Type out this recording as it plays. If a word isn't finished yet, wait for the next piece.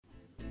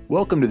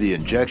Welcome to the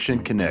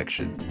Injection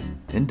Connection,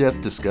 in-depth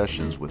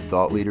discussions with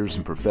thought leaders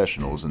and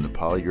professionals in the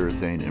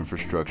polyurethane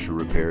infrastructure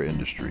repair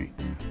industry,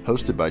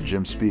 hosted by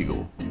Jim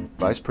Spiegel,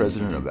 Vice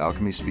President of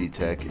Alchemy Speed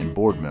Tech and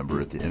board member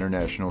at the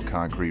International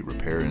Concrete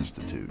Repair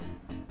Institute.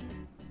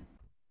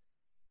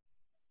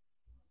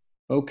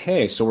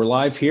 Okay, so we're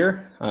live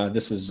here.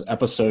 This is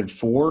episode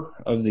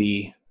 4 of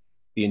the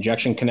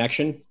Injection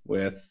Connection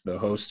with the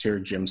host here,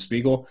 Jim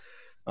Spiegel.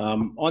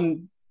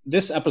 On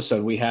this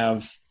episode, we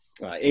have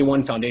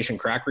A1 Foundation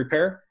Crack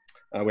Repair.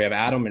 We have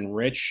Adam and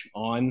Rich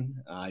on.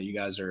 You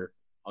guys are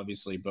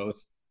obviously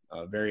both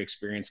very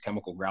experienced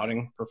chemical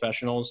grouting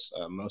professionals,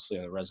 mostly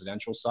on the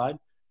residential side.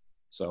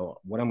 So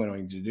what I'm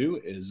going to do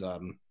is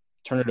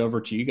turn it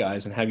over to you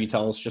guys and have you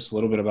tell us just a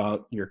little bit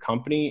about your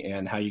company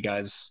and how you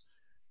guys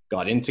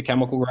got into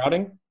chemical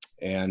grouting,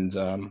 and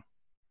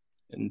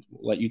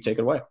let you take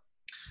it away.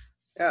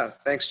 Yeah,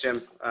 thanks,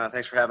 Jim.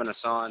 Thanks for having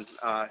us on.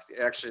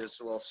 Actually, it's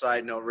a little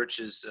side note. Rich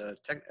is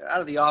out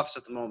of the office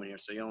at the moment here,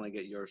 so you only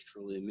get yours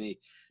truly and me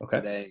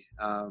today.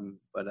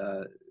 But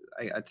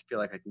I feel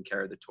like I can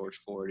carry the torch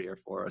forward here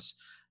for us.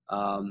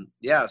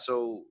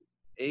 So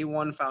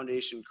A1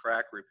 Foundation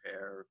Crack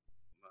Repair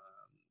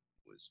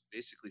was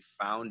basically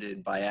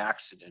founded by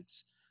accident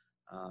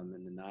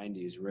in the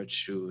 90s.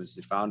 Rich, who was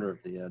the founder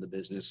of the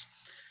business,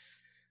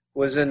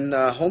 was in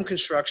home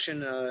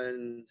construction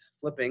and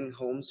flipping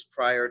homes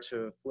prior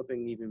to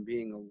flipping even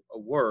being a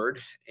word,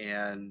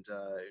 and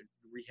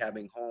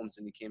rehabbing homes.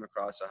 And he came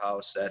across a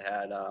house that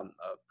had a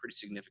pretty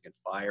significant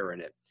fire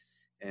in it.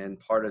 And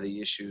part of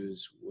the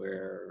issues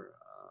were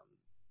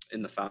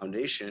in the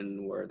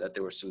foundation were that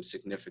there were some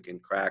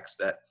significant cracks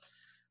that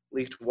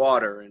leaked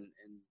water. And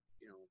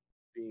you know,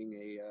 being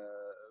a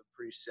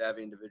pretty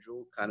savvy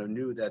individual, kind of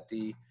knew that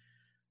the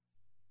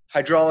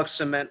hydraulic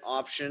cement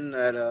option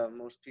that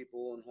most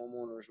people and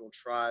homeowners will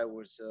try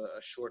was a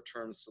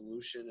short-term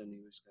solution, and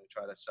he was going to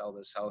try to sell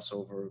this house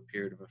over a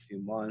period of a few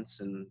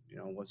months, and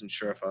wasn't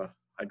sure if a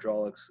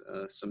hydraulic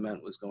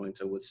cement was going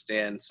to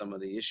withstand some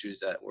of the issues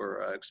that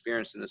were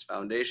experienced in this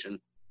foundation.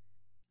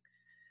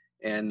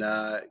 And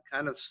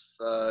kind of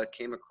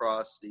came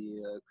across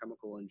the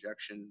chemical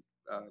injection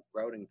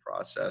grouting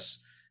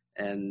process,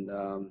 and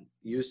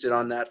used it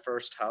on that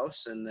first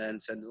house, and then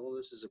said, well,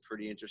 this is a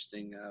pretty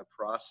interesting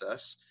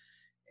process,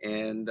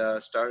 and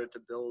started to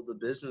build a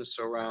business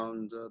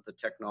around the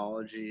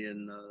technology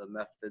and the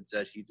methods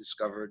that he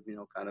discovered,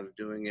 kind of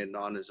doing it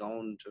on his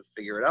own to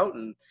figure it out.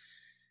 And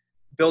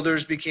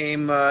builders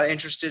became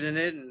interested in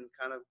it and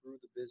kind of grew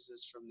the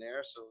business from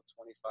there. So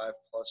 25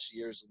 plus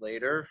years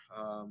later,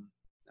 now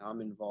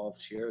I'm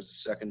involved here as a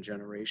second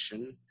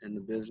generation in the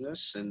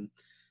business. And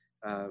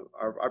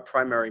our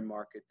primary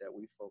market that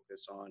we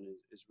focus on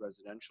is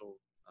residential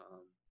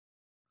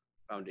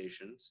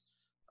foundations,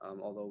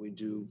 although we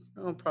do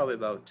probably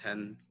about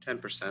 10%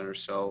 or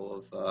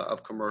so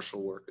of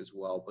commercial work as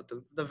well. But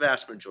the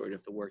vast majority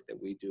of the work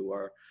that we do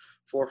are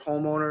for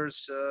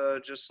homeowners,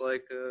 just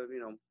like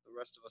the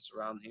rest of us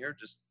around here,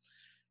 just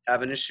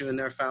have an issue in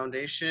their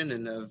foundation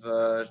and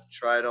have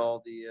tried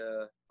all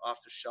the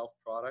off-the-shelf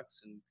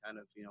products and kind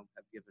of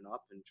have given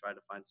up and try to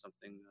find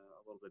something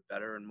a little bit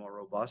better and more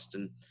robust,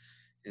 and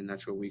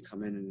that's where we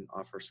come in and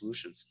offer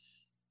solutions.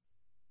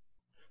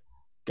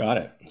 Got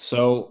it.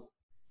 So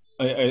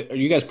are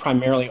you guys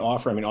primarily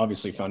offer,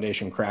 obviously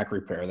foundation crack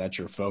repair, that's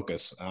your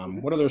focus.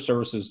 What other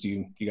services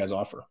do you guys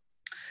offer?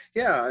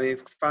 Yeah,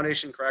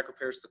 foundation crack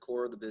repair is the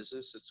core of the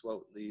business. It's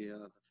what the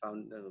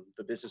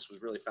business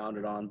was really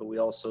founded on, but we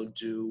also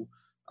do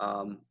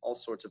all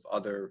sorts of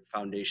other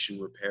foundation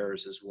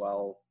repairs as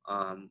well.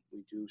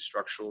 We do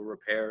structural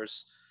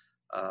repairs.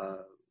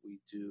 We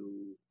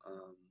do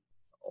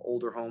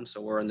older homes.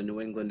 So we're in the New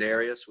England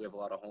area, so we have a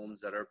lot of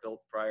homes that are built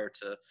prior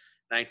to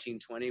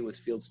 1920 with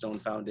fieldstone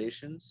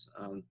foundations,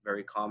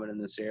 very common in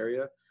this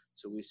area.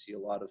 So we see a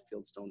lot of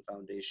fieldstone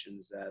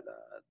foundations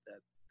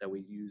that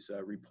we use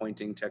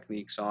repointing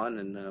techniques on,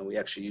 and we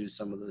actually use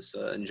some of this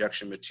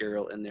injection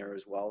material in there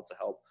as well to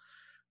help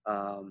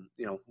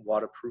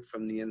waterproof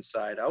from the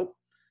inside out.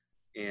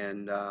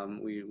 And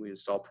we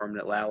install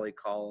permanent lally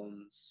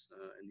columns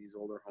in these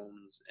older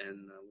homes,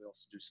 and we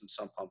also do some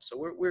sump pumps.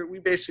 So we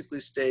basically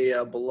stay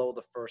below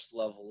the first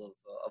level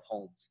of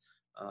homes,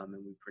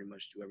 and we pretty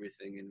much do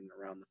everything in and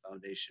around the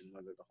foundation,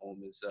 whether the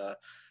home is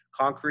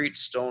concrete,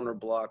 stone, or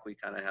block. We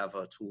kind of have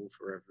a tool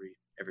for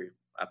every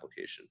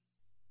application.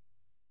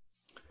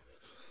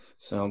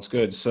 Sounds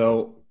good.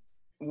 So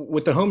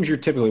with the homes you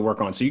typically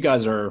work on, so you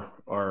guys are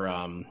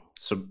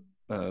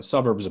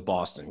suburbs of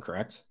Boston,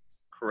 correct?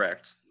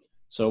 Correct.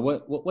 So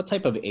what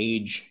type of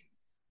age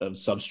of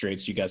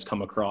substrates do you guys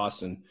come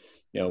across? And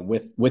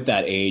with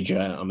that age,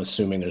 I'm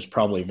assuming there's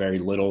probably very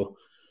little,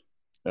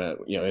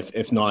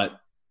 if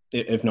not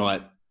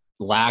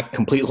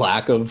complete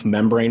lack of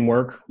membrane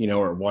work,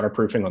 or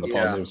waterproofing on the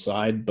positive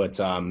side. But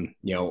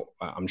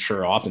I'm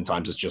sure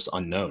oftentimes it's just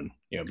unknown,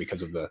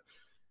 because of the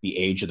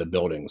age of the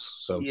buildings.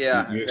 So do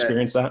you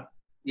experience that?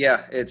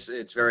 Yeah,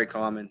 it's very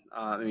common.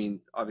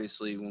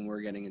 Obviously, when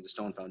we're getting into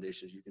stone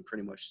foundations, you can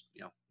pretty much,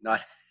 not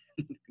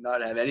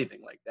not have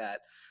anything like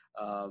that.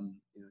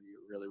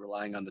 You're really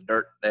relying on the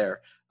dirt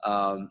there.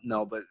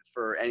 No, but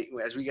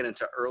as we get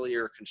into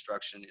earlier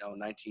construction,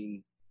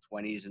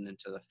 1920s and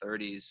into the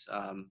 30s,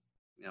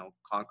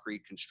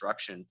 concrete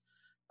construction,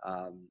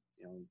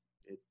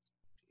 it,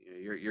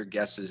 your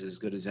guess is as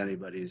good as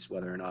anybody's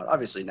whether or not.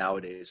 Obviously,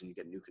 nowadays when you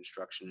get new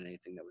construction and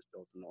anything that was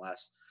built in the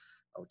last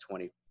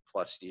 20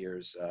 plus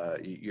years,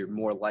 you're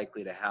more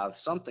likely to have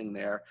something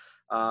there.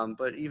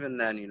 But even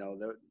then,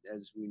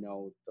 as we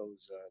know,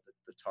 those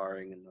the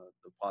tarring and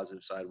the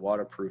positive side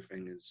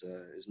waterproofing is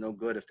no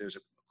good if there's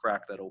a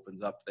crack that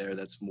opens up there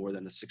that's more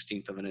than a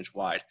 1/16 of an inch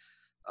wide.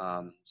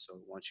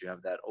 So once you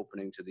have that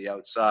opening to the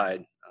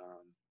outside,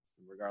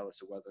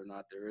 regardless of whether or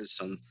not there is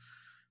some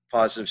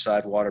positive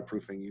side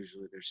waterproofing,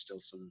 usually there's still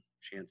some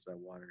chance that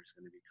water is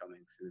going to be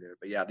coming through there.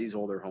 But yeah, these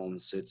older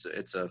homes, it's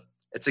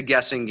a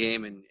guessing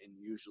game, and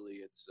usually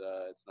it's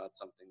not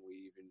something we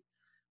even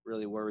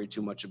really worry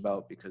too much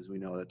about, because we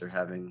know that the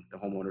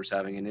homeowner's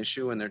having an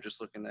issue and they're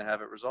just looking to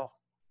have it resolved.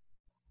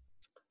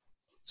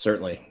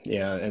 Certainly.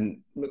 Yeah.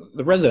 And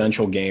the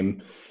residential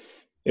game,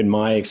 in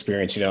my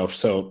experience,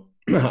 so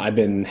I've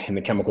been in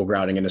the chemical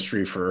grouting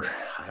industry for,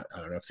 I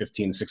don't know,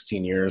 15,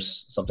 16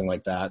 years, something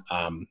like that.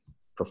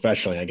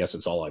 Professionally, I guess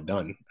it's all I've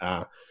done.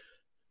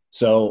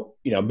 So,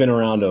 I've been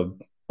around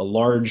a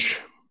large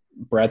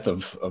breadth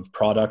of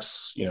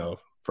products,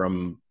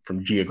 from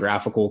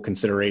geographical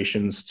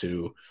considerations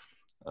to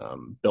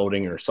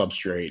building or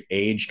substrate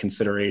age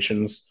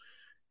considerations.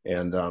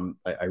 And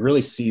I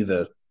really see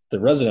the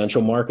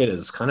residential market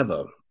as kind of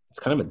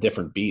a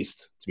different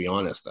beast, to be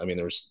honest. I mean,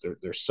 there's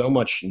so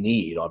much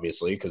need,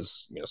 obviously,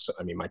 because,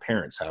 my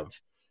parents have,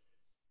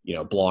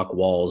 block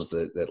walls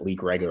that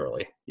leak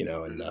regularly,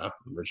 and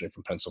originally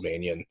from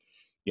Pennsylvania,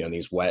 and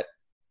these wet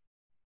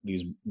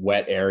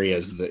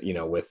areas that,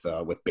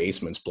 with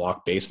basements,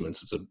 block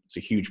basements, it's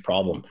a huge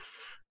problem.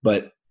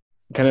 But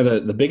kind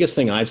of the biggest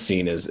thing I've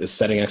seen is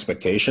setting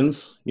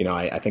expectations.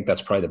 I think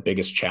that's probably the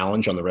biggest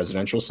challenge on the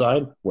residential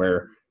side,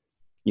 where,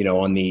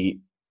 on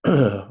the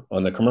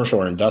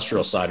commercial or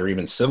industrial side, or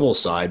even civil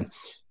side,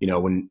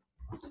 when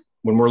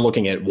we're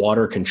looking at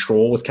water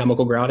control with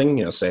chemical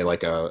grouting, say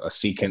like a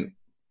secant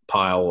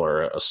pile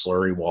or a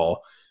slurry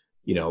wall,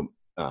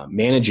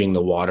 managing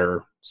the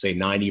water, say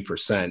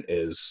 90%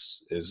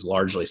 is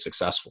largely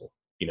successful,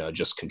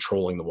 just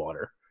controlling the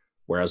water.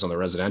 Whereas on the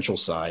residential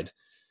side,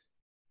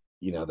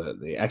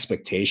 the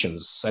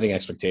expectations, setting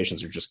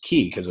expectations are just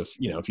key. Because if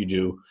you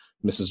do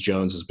Mrs.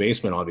 Jones's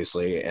basement,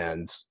 obviously,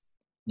 and,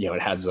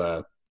 it has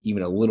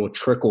even a little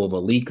trickle of a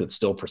leak that's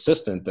still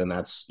persistent, then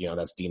that's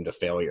deemed a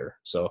failure.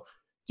 So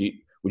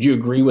would you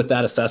agree with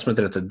that assessment,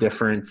 that it's a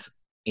different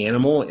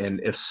animal? And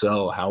if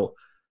so, how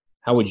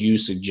would you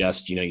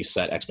suggest, you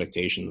set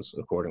expectations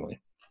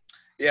accordingly?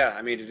 Yeah,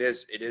 I mean, it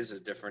is a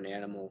different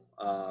animal,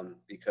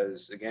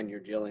 because again, you're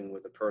dealing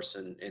with a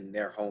person in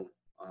their home.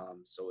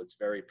 So it's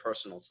very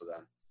personal to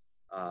them.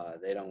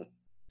 They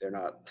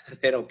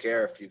don't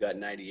care if you got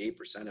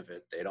 98% of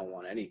it. They don't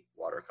want any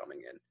water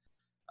coming in.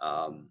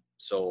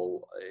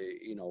 So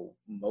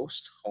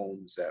most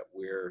homes that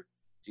we're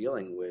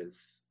dealing with,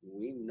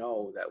 we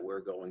know that we're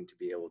going to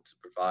be able to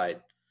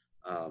provide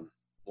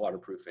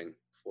waterproofing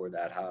for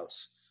that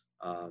house,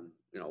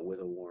 with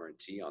a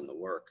warranty on the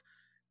work.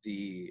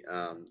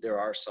 There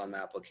are some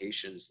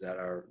applications that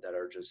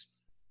are just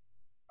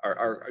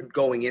are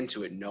going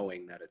into it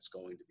knowing that it's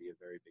going to be a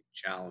very big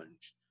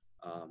challenge,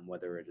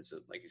 whether it is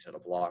like you said, a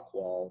block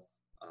wall,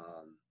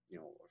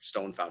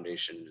 stone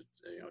foundation.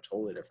 It's a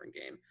totally different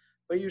game.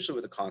 But usually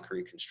with the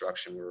concrete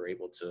construction, we're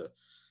able to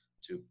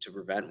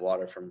prevent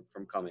water from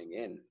coming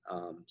in.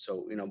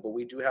 But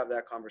we do have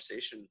that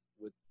conversation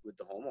with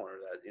the homeowner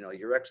that,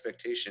 your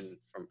expectation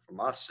from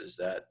us is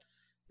that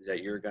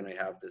you're going to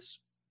have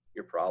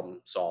your problem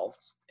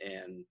solved,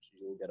 and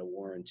you'll get a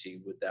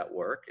warranty with that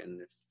work.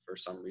 And if for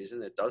some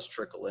reason it does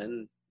trickle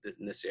in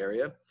this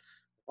area,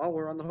 well,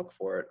 we're on the hook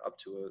for it up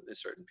to a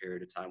certain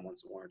period of time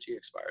once the warranty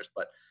expires.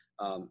 But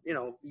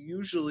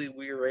usually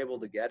we are able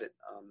to get it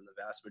in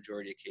the vast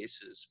majority of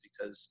cases,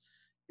 because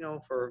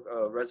for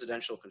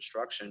residential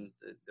construction,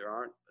 there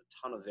aren't a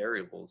ton of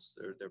variables.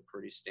 They're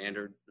pretty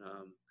standard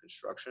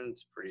construction.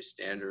 It's pretty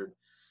standard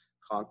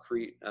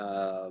concrete,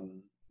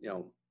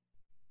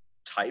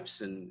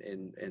 types, and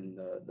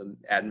the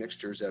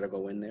admixtures that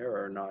go in there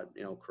are not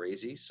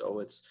crazy. So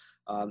it's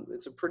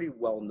a pretty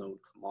well-known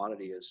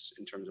commodity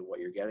in terms of what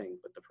you're getting.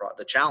 But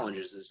the challenge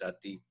is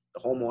that the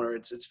homeowner,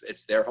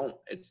 it's their home.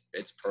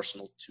 It's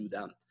personal to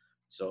them.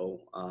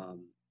 So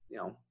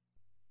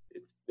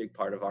it's a big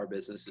part of our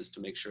business is to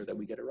make sure that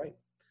we get it right.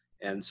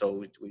 And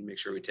so we make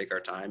sure we take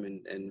our time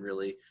and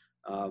really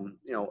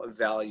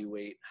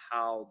evaluate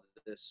how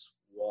this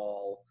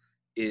wall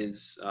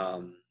is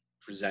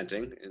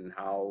presenting, and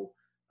how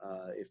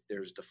if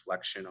there's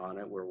deflection on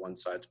it where one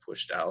side's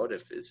pushed out,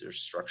 if there's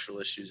structural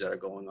issues that are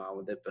going on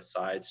with it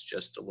besides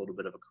just a little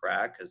bit of a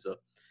crack.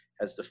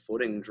 Has the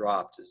footing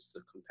dropped? Is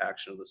the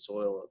compaction of the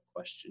soil a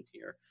question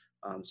here?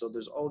 So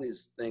there's all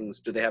these things.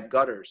 Do they have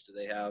gutters? Do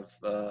they have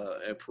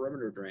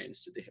perimeter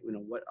drains? Do they,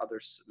 what other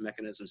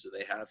mechanisms do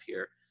they have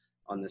here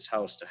on this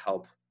house to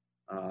help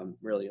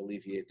really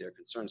alleviate their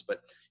concerns?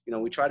 But,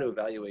 we try to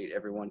evaluate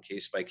everyone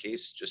case by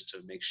case just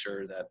to make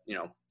sure that,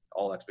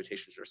 all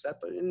expectations are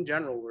set. But in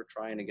general, we're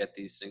trying to get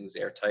these things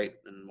airtight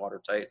and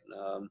watertight,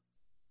 on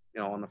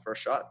the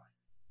first shot.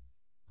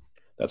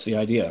 That's the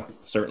idea,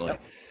 certainly.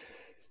 Yep.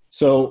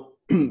 So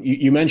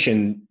you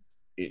mentioned,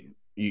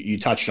 you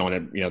touched on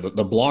it,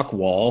 the block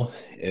wall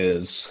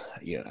is,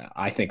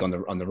 I think on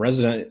the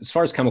resident, as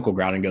far as chemical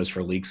grouting goes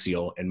for leak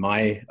seal, in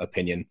my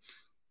opinion,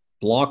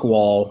 block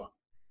wall,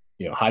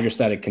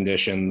 hydrostatic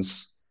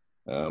conditions,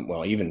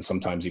 even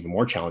sometimes even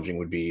more challenging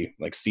would be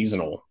like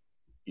seasonal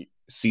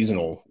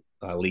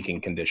leaking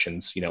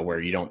conditions, where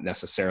you don't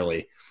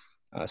necessarily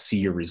see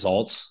your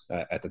results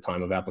at the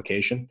time of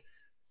application.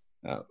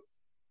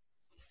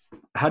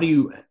 How do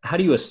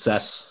you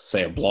assess,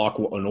 say, an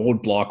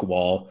old block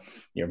wall,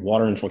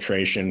 water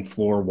infiltration,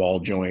 floor wall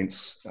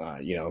joints,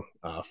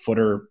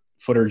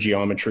 footer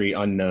geometry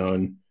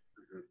unknown,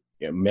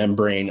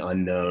 membrane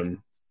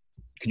unknown?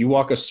 Could you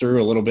walk us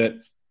through a little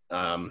bit,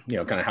 kind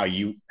of how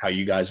you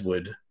guys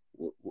would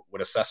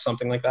assess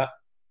something like that?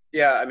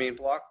 Yeah, I mean,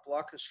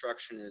 block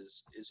construction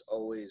is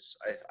always,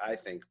 I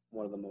think,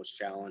 one of the most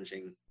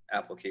challenging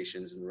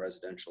applications in the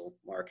residential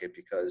market,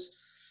 because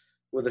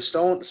with the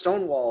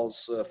stone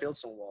walls, field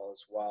stone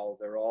walls, while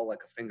they're all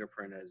like a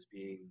fingerprint as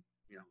being,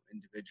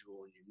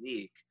 individual and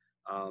unique,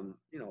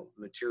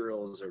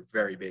 materials are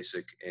very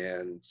basic,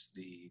 and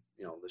the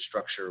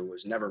structure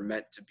was never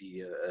meant to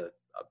be a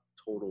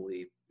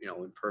totally,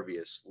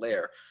 impervious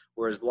layer.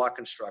 Whereas block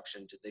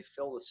construction, did they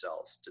fill the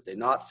cells? Did they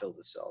not fill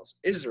the cells?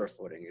 Is there a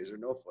footing? Is there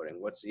no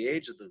footing? What's the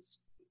age of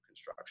this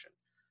construction?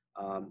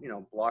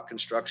 Block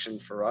construction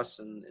for us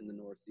in the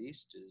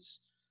Northeast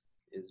is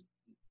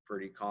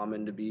pretty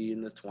common to be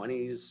in the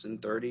 20s and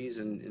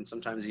 30s and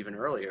sometimes even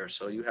earlier.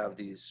 So you have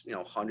these,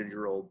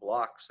 100-year-old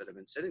blocks that have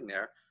been sitting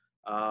there.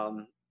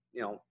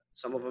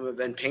 Some of them have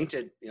been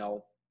painted,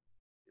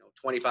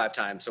 25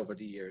 times over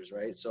the years,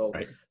 right? So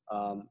right.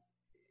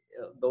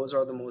 Those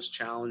are the most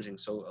challenging.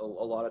 So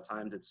a lot of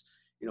times it's,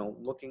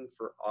 looking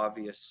for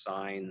obvious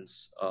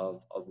signs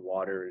of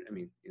water. I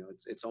mean,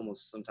 it's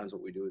almost, sometimes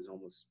what we do is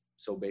almost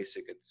so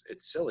basic,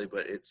 it's silly,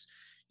 but it's,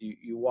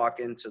 you walk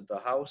into the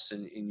house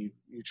and you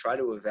try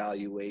to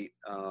evaluate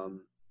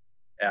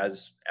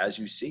as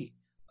you see.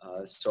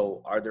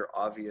 So are there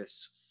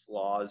obvious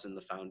flaws in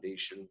the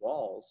foundation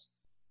walls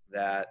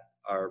that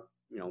are,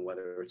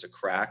 whether it's a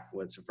crack,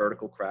 whether it's a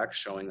vertical crack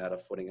showing that a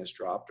footing has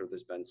dropped or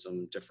there's been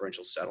some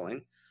differential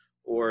settling,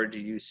 or do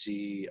you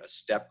see a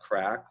step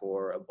crack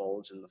or a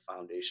bulge in the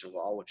foundation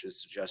wall, which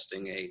is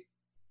suggesting a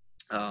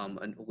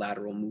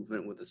lateral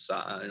movement with the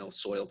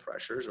soil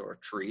pressures or a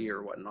tree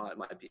or whatnot? It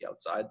might be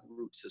outside the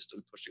root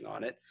system pushing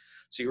on it.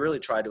 So you really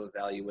try to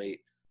evaluate,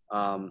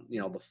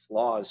 the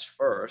flaws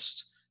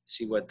first,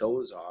 see what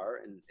those are,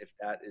 and if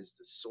that is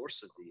the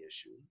source of the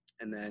issue.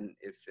 And then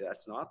if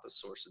that's not the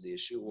source of the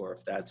issue, or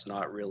if that's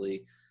not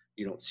really,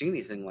 you don't see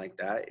anything like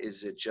that,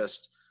 is it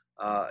just,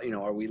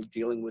 are we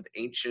dealing with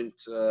ancient,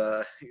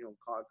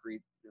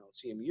 concrete,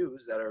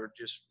 CMUs that are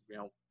just,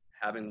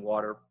 having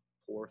water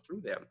pour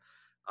through them?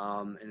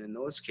 And in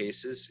those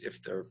cases,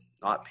 if they're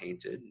not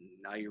painted,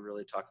 now you're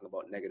really talking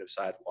about negative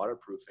side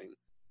waterproofing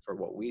for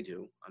what we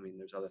do. I mean,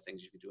 there's other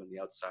things you can do on the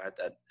outside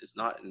that is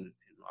not in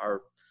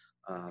our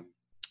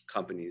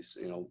company's,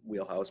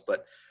 wheelhouse,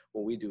 but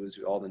what we do is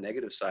all the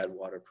negative side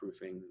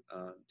waterproofing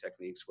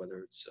techniques, whether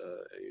it's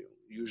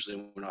usually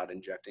we're not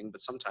injecting, but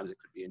sometimes it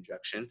could be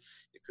injection.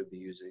 It could be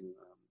using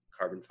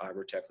carbon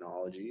fiber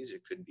technologies.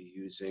 It could be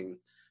using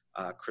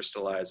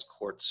crystallized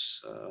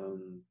quartz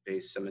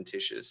based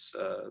cementitious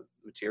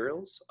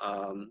materials.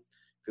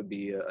 Could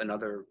be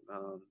another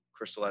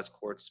crystallized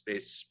quartz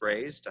based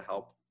sprays to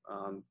help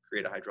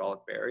create a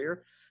hydraulic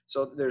barrier.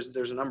 So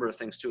there's a number of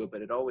things to it,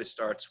 but it always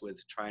starts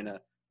with trying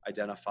to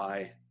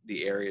identify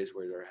the areas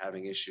where they're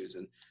having issues.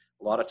 And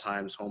a lot of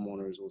times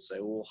homeowners will say,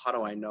 well, how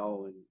do I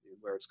know and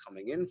where it's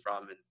coming in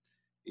from? And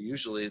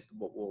usually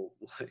what will,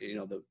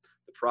 the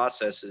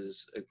process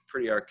is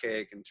pretty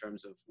archaic in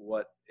terms of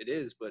what it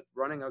is, but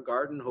running a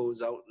garden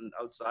hose out and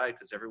outside,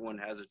 because everyone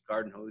has a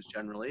garden hose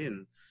generally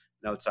and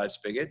an outside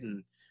spigot,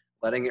 and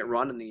letting it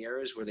run in the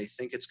areas where they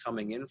think it's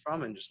coming in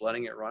from, and just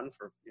letting it run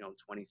for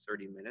 20,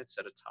 30 minutes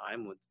at a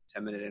time with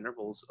 10-minute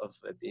intervals of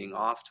it being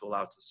off to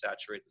allow it to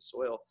saturate the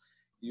soil,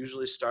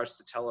 usually starts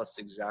to tell us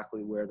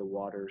exactly where the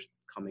water's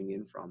coming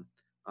in from.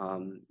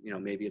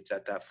 Maybe it's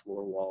at that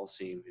floor wall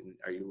seam. And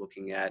are you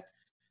looking at,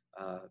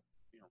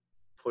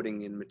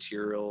 putting in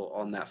material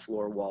on that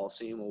floor wall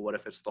seam? Well, what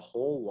if it's the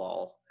whole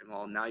wall? And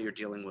well, now you're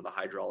dealing with a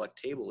hydraulic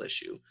table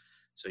issue.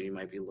 So you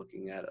might be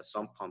looking at a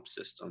sump pump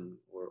system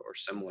or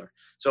similar.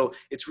 So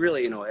it's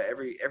really,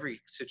 every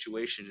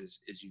situation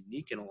is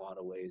unique in a lot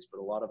of ways,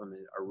 but a lot of them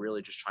are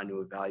really just trying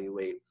to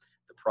evaluate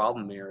the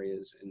problem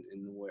areas.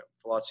 In the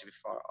philosophy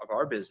of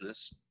our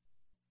business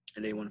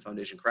and A1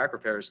 Foundation crack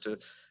repair is to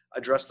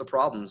address the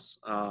problems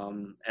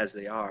as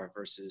they are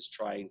versus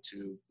trying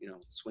to,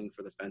 swing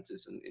for the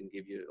fences and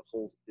give you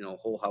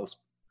whole house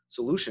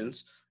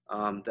solutions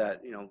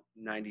that,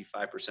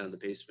 95% of the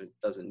basement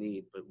doesn't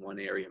need, but one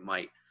area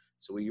might.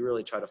 So we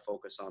really try to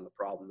focus on the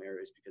problem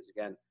areas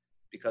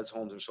because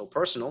homes are so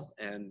personal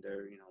and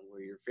they're,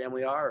 where your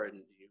family are,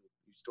 and you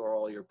store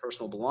all your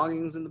personal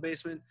belongings in the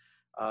basement.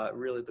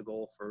 Really the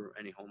goal for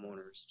any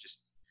homeowner is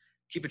just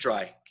keep it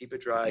dry,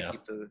 Yeah.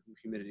 keep the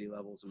humidity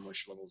levels and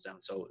moisture levels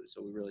down. So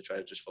we really try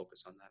to just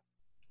focus on that.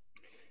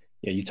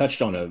 Yeah, you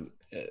touched on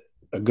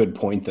a good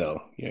point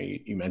though.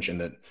 You mentioned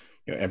that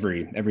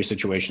every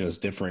situation is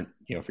different,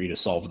 for you to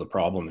solve the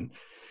problem. And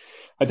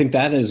I think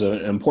that is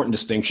an important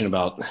distinction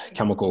about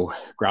chemical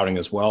grouting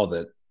as well,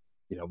 that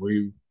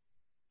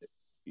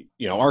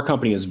our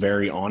company is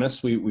very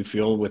honest. We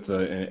feel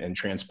and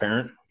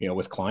transparent,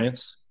 with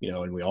clients,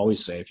 and we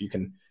always say, if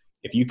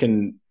you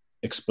can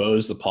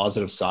expose the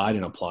positive side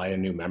and apply a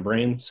new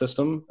membrane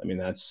system, I mean,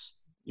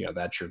 that's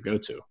your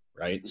go-to,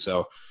 right?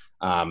 So,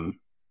 and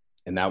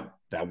that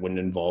wouldn't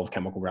involve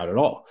chemical grout at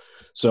all.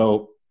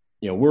 So,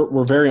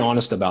 we're very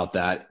honest about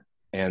that.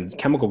 And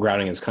chemical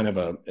grouting is kind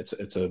of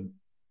it's a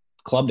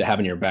club to have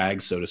in your bag,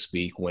 so to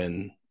speak,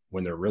 when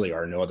there really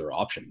are no other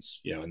options,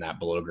 in that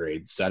below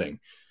grade setting.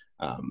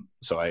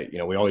 So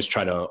we always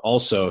try to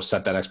also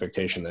set that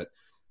expectation that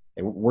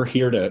we're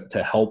here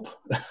to help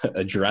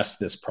address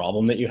this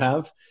problem that you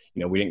have.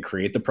 We didn't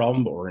create the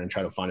problem, but we're going to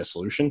try to find a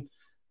solution.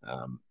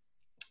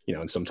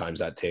 And sometimes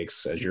that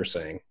takes, as you're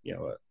saying,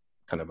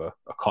 kind of a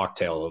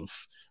cocktail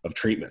of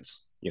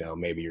treatments.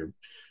 Maybe your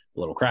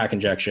little crack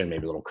injection,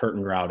 maybe a little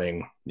curtain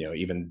grouting,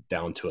 even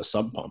down to a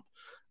sub pump.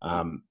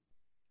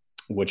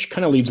 Which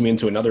kind of leads me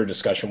into another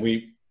discussion.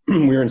 We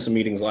were in some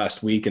meetings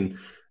last week, and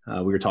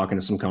we were talking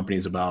to some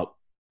companies about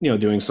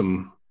doing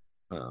some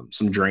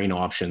drain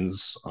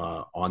options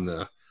on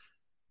the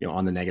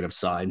negative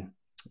side,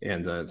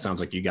 and it sounds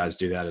like you guys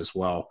do that as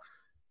well.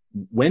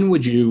 When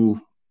would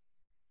you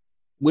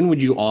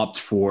opt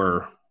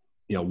for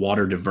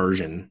water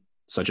diversion,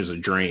 such as a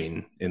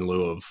drain, in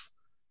lieu of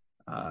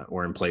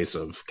or in place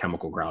of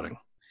chemical grouting?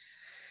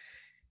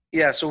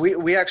 Yeah, so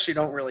we actually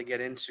don't really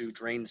get into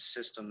drain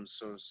systems,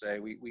 so to say.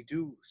 We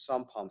do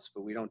some pumps,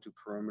 but we don't do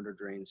perimeter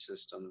drain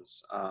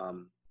systems.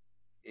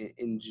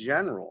 In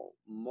general,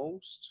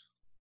 most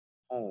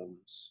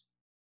homes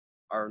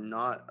are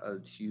not a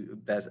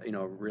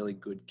really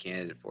good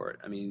candidate for it.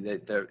 I mean,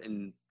 they're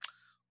in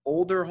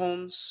older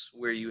homes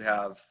where you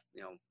have,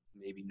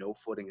 maybe no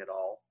footing at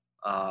all,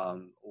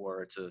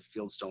 or it's a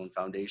fieldstone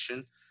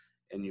foundation,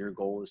 and your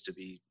goal is to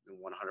be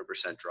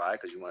 100% dry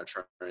because you want to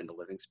turn it into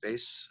living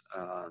space.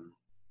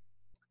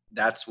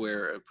 That's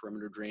where a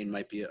perimeter drain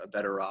might be a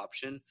better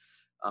option.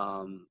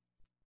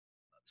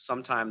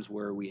 Sometimes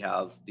where we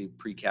have the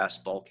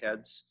precast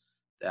bulkheads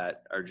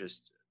that are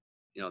just,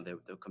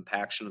 the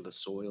compaction of the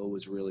soil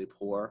was really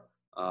poor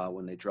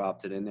when they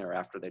dropped it in there.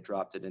 After they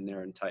dropped it in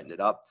there and tightened it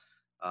up,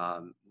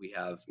 we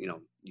have,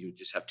 you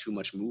just have too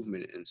much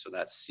movement, and so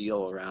that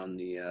seal around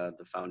the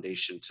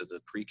foundation to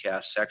the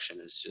precast section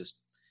is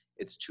just,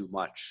 it's too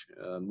much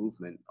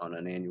movement on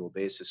an annual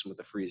basis with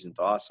the freeze and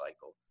thaw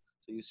cycle.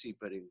 So you see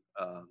putting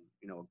a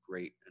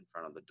grate in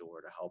front of the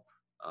door to help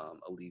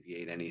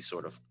alleviate any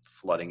sort of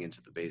flooding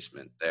into the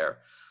basement there.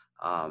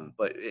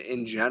 But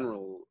in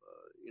general,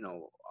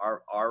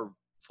 our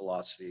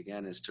philosophy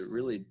again is to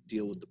really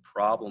deal with the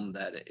problem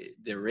that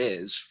there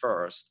is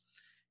first.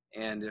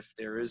 And if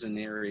there is an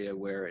area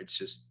where it's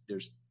just,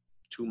 there's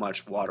too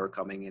much water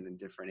coming in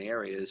different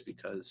areas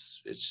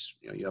because it's,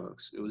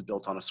 it was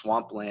built on a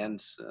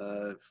swampland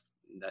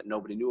that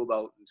nobody knew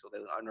about until they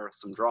unearthed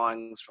some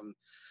drawings from,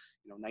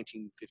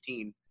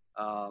 1915.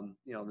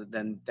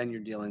 Then you're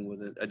dealing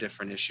with a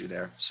different issue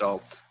there.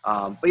 So,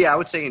 but yeah, I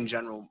would say in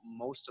general,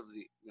 most of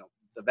the,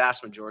 the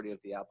vast majority of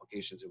the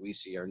applications that we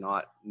see are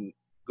not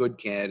good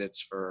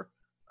candidates for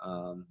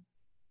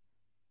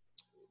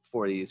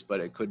these, but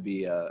it could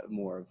be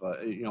more of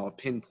a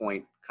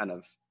pinpoint kind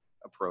of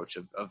approach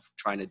of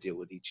trying to deal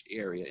with each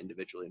area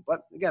individually.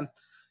 But again,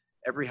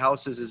 every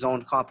house has its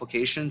own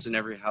complications, and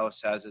every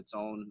house has its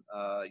own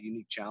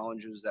unique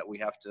challenges that we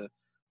have to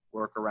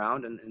work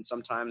around. And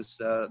sometimes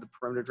the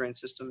perimeter drain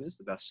system is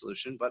the best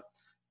solution, but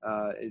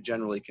it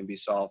generally can be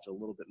solved a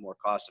little bit more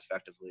cost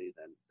effectively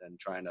than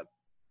trying to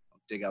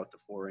dig out the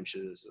 4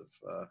 inches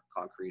of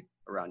concrete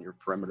around your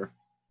perimeter.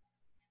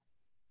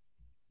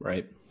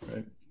 Right.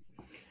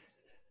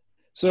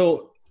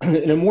 So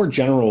in a more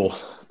general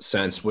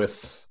sense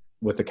with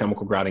the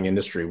chemical grouting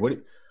industry, what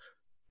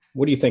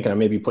do you think? And I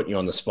may be putting you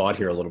on the spot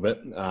here a little bit,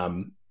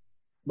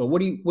 but what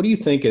do you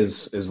think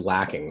is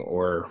lacking,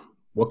 or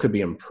what could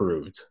be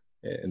improved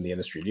in the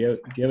industry? Do you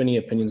have any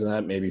opinions on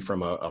that? Maybe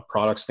from a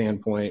product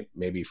standpoint,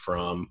 maybe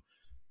from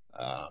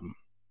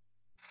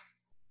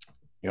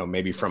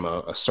maybe from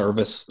a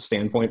service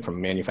standpoint, from a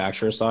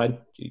manufacturer side.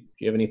 Do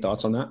you have any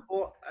thoughts on that?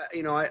 Well,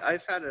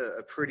 I've had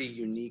a pretty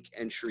unique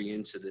entry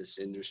into this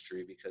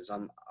industry because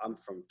I'm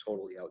from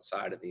totally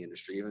outside of the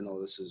industry. Even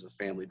though this is a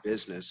family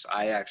business,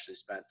 I actually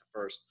spent the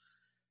first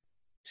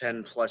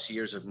 10 plus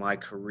years of my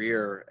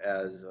career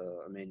as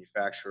a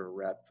manufacturer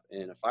rep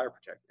in the fire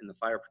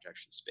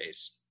protection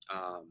space.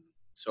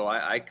 So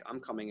I'm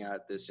coming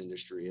at this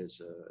industry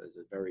as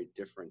a very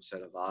different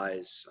set of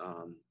eyes.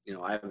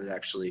 I was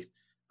actually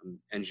an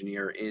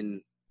engineer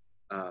in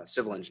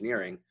civil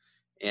engineering,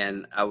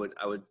 and I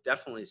would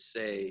definitely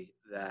say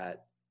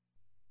that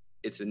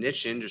it's a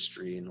niche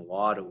industry in a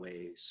lot of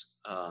ways,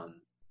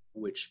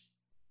 which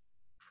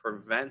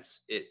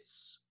prevents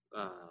its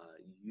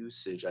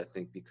usage, I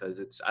think,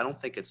 because I don't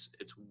think it's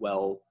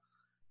well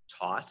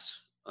taught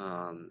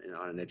on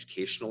an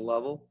educational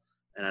level,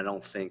 and I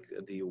don't think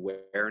the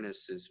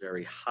awareness is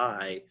very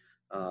high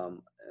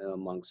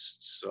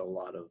amongst a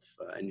lot of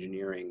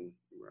engineering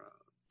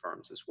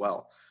firms as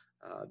well,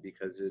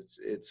 because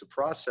it's a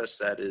process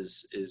that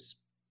is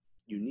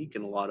unique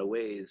in a lot of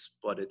ways,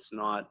 but it's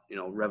not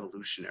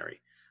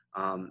revolutionary.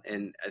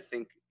 And I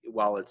think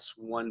while it's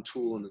one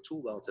tool in the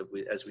tool belt,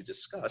 as we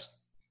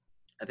discussed,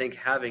 I think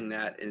having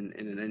that in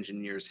an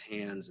engineer's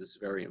hands is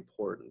very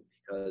important,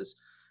 because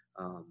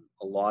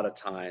a lot of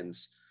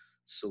times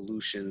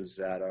solutions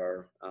that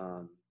are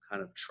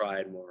kind of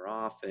tried more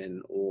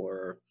often,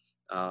 or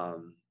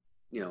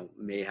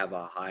may have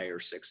a higher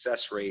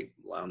success rate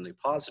on the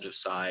positive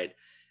side,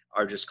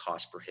 are just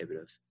cost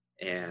prohibitive.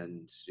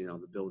 And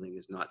the building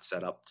is not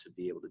set up to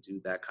be able to do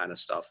that kind of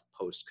stuff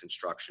post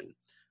construction.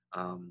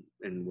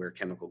 And where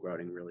chemical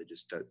grouting really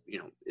just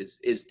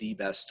is the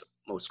best,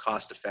 most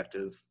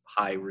cost-effective,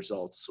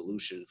 high-result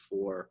solution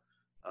for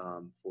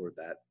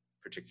that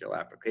particular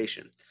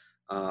application.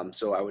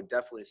 So I would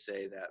definitely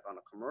say that on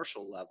a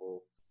commercial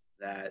level,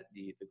 that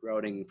the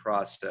grouting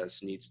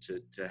process needs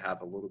to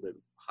have a little bit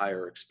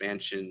higher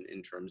expansion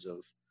in terms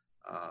of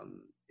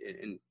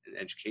in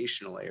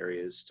educational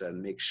areas, to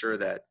make sure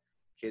that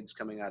kids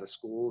coming out of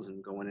schools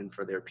and going in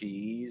for their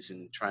PEs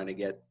and trying to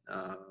get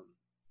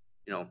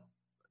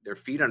their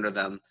feet under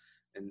them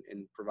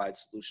and provide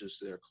solutions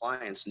to their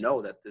clients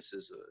know that this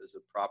is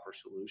a proper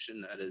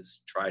solution that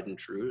is tried and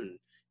true and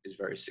is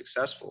very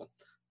successful.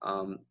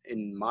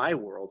 In my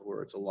world,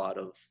 where it's a lot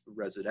of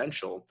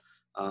residential,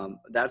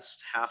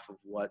 that's half of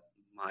what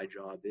my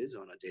job is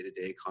on a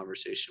day-to-day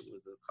conversation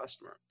with the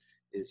customer,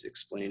 is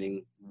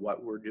explaining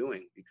what we're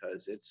doing,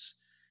 because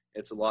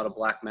it's a lot of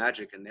black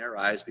magic in their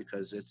eyes,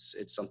 because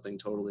it's something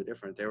totally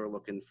different. They were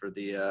looking for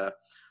the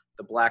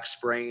black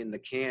spray in the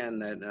can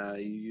that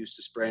you used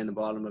to spray in the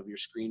bottom of your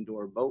screen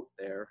door boat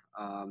there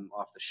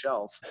off the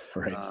shelf,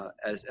 right,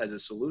 as a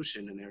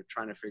solution, and they're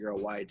trying to figure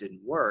out why it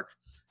didn't work.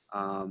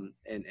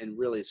 And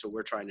really, so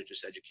we're trying to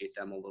just educate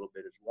them a little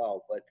bit as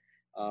well. But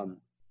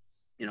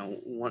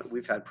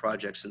we've had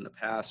projects in the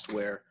past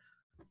where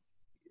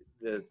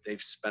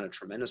they've spent a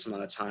tremendous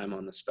amount of time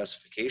on the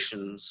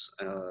specifications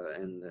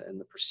and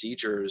the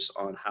procedures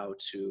on how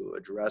to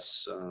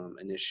address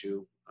an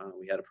issue.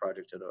 We had a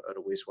project at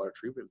a wastewater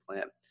treatment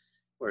plant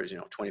where it's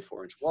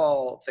 24-inch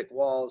thick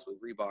walls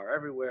with rebar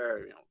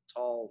everywhere,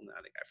 tall.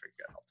 I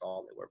forget how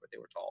tall they were, but they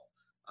were tall.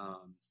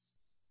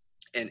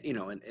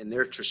 And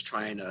they're just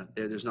trying to.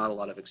 There's not a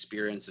lot of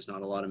experience. There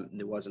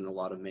wasn't a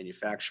lot of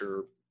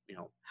manufacturer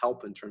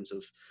help in terms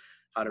of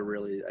how to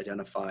really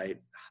identify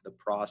the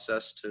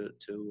process to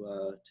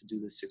do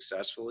this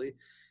successfully.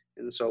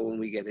 And so when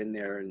we get in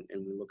there and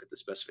we look at the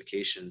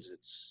specifications,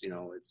 it's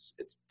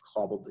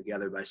cobbled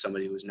together by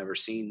somebody who's never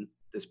seen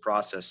this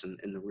process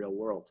in the real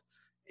world.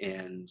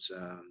 And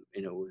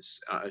it was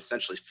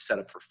essentially set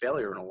up for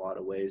failure in a lot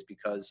of ways,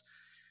 because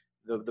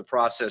the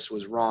process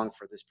was wrong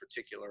for this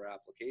particular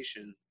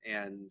application.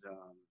 And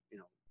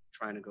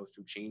trying to go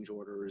through change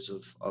orders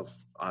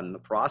on the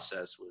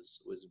process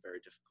was a very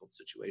difficult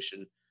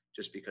situation,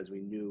 just because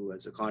we knew,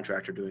 as a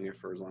contractor doing it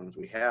for as long as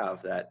we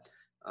have, that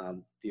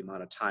the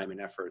amount of time and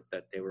effort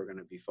that they were going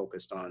to be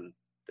focused on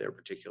their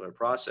particular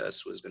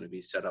process was going to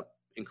be set up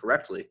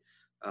incorrectly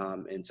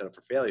and set up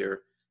for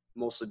failure,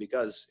 mostly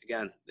because,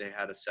 again, they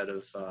had a set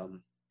of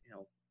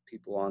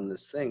people on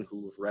this thing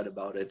who have read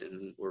about it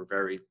and were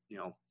very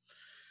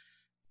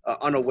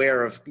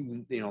unaware of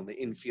the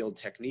infield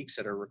techniques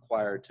that are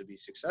required to be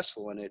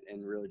successful in it,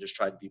 and really just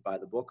tried to be by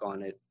the book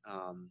on it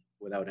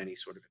without any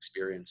sort of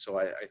experience. So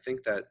I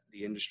think that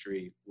the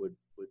industry would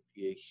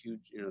be a huge,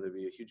 there'd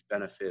be a huge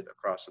benefit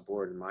across the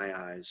board in my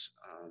eyes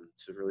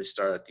to really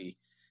start at the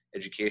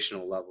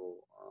educational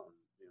level,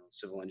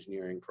 civil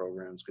engineering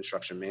programs,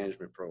 construction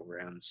management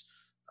programs,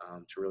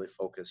 to really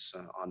focus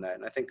on that.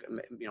 And I think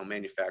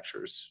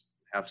manufacturers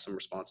have some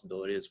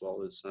responsibility, as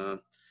well as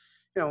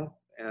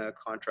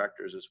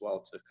contractors as well,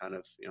 to kind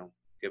of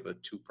give a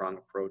two-pronged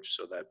approach,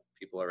 so that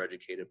people are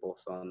educated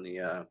both on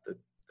the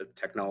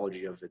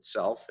technology of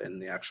itself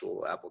and the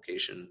actual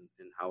application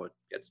and how it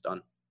gets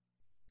done.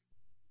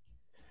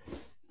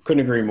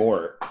 Couldn't agree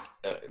more.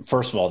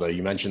 First of all, though,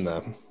 you mentioned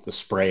the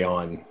spray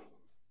on,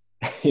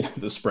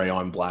 the spray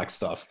on black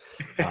stuff.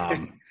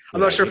 I'm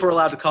not sure if we're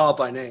allowed to call it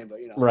by name, but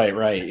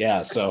Right,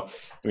 yeah. So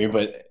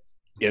but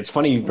it's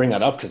funny you bring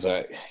that up, because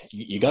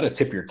you got to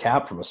tip your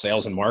cap from a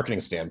sales and marketing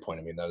standpoint.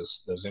 I mean,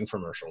 those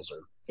infomercials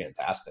are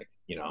fantastic,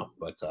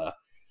 but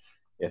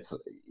it's,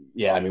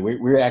 yeah, I mean,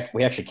 we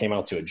actually came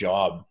out to a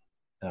job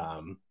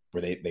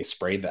where they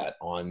sprayed that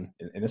on,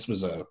 and this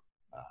was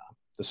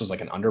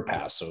like an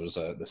underpass. So it was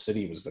the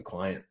city was the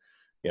client,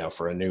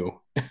 for a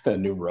new a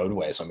new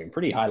roadway. So I mean,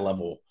 pretty high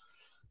level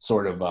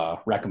sort of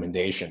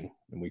recommendation,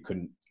 and we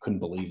couldn't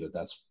believe that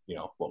that's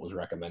what was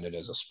recommended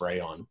as a spray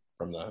on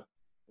from the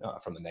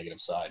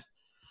negative side.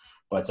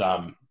 But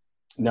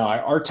no,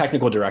 our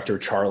technical director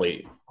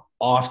Charlie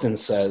often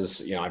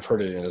says, I've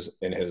heard it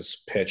in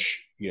his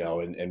pitch,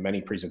 in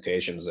many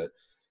presentations, that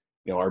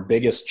our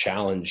biggest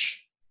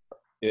challenge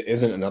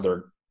isn't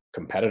another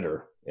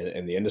competitor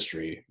in the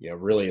industry.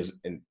 Really is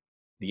in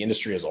the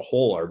industry as a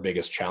whole. Our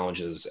biggest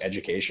challenge is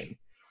education,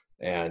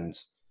 and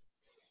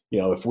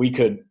if we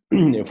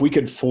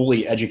could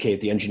fully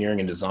educate the engineering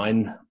and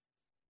design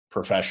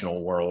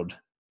professional world,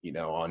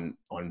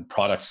 on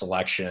product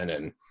selection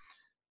and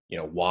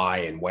why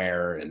and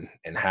where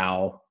and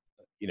how,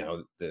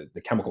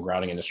 the chemical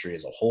grouting industry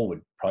as a whole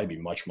would probably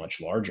be much,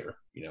 much larger,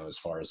 as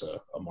far as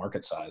a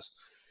market size.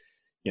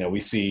 We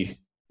see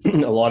a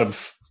lot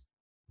of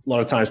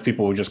times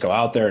people would just go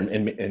out there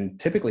and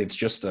typically it's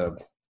just a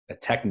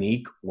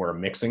technique or a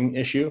mixing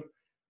issue.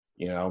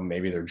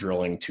 Maybe they're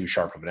drilling too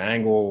sharp of an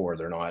angle, or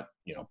they're not,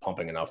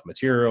 pumping enough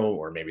material,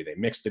 or maybe they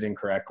mixed it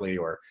incorrectly,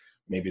 or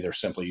maybe they're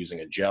simply using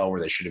a gel where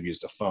they should have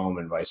used a foam,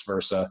 and vice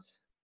versa.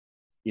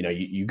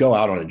 You go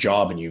out on a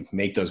job and you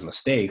make those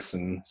mistakes,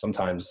 and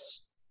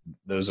sometimes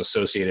those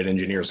associated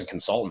engineers and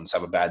consultants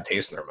have a bad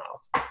taste in their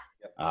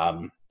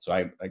mouth. So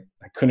I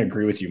couldn't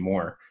agree with you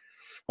more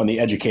on the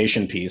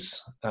education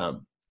piece.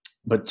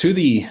 But to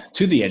the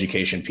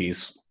education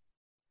piece,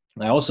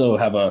 I also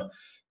have a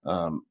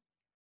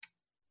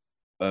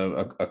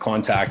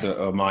contact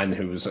of mine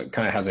who's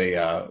kind of has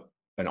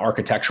an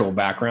architectural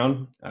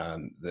background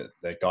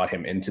that got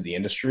him into the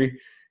industry.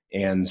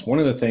 And one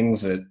of the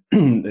things that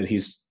that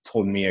he's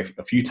told me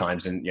a few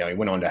times, and he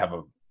went on to have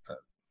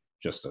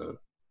just a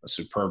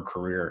superb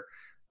career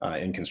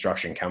in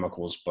construction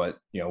chemicals. But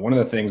one of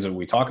the things that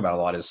we talk about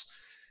a lot is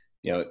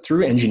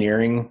through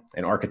engineering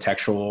and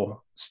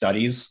architectural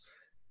studies,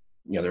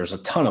 there's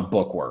a ton of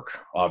book work,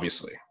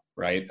 obviously,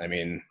 right? I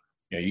mean,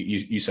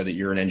 you said that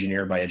you're an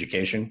engineer by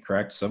education,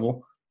 correct?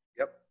 Civil?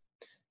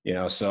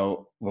 Yep.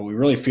 So what we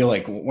really feel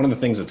like one of the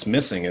things that's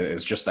missing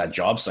is just that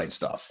job site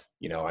stuff.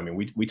 I mean,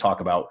 we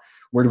talk about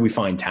where do we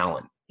find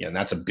talent, and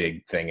that's a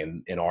big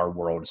thing in our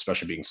world,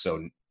 especially being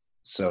so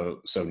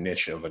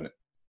niche of an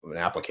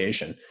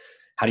application.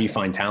 How do you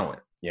find talent?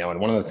 And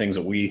one of the things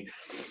that we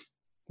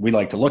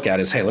like to look at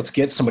is, hey, let's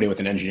get somebody with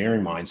an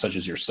engineering mind, such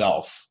as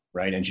yourself,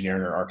 right?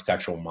 Engineering or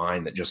architectural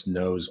mind that just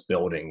knows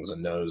buildings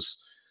and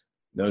knows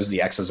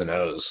the X's and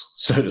O's,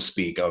 so to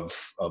speak, of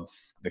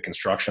the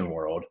construction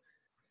world,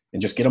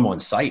 and just get them on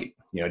site,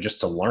 just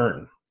to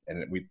learn.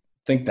 And we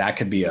think that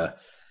could be a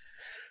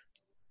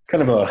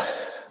kind of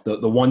the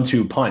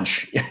 1-2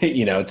 punch,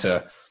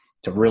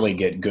 to really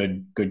get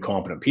good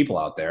competent people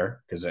out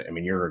there. Because I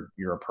mean,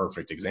 you're a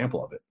perfect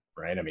example of it,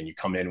 right? I mean, you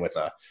come in with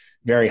a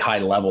very high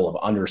level of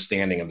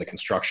understanding of the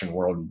construction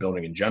world and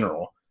building in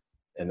general,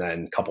 and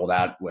then couple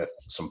that with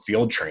some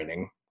field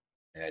training,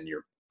 and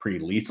you're pretty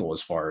lethal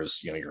as far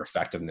as your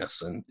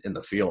effectiveness in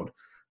the field.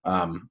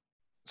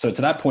 So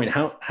to that point,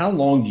 how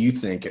long do you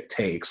think it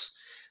takes?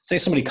 Say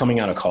somebody coming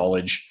out of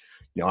college,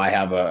 I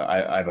have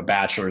a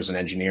bachelor's in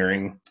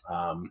engineering.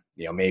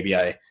 Maybe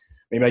I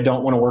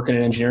don't want to work in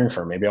an engineering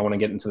firm. Maybe I want to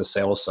get into the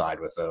sales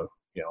side with a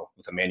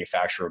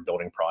manufacturer of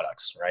building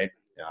products, right?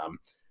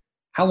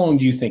 How long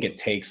do you think it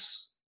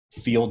takes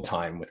field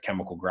time with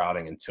chemical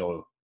grouting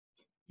until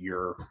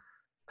you're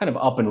kind of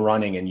up and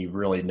running and you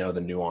really know the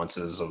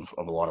nuances of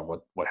a lot of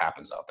what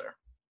happens out there?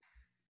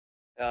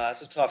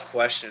 That's a tough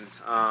question.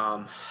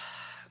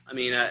 I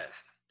mean,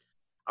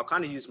 I'll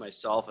kind of use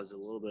myself as a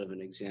little bit of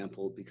an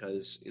example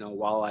because,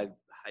 while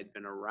I'd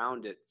been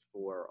around it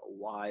for a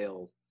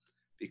while,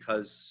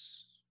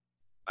 because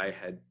I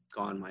had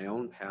gone my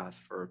own path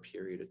for a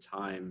period of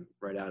time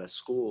right out of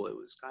school, it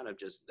was kind of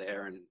just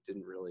there and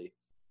didn't really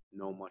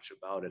know much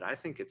about it. I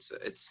think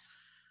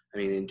I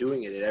mean, in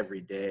doing it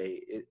every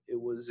day,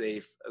 it was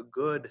a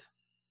good,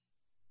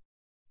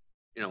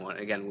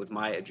 again, with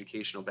my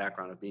educational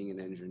background of being an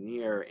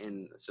engineer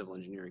in the civil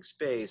engineering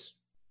space,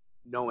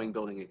 knowing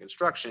building and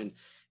construction, it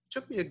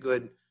took me a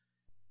good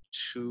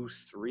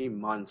 2-3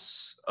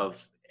 months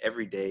of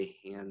everyday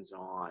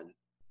hands-on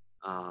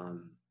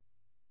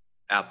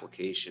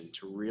application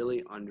to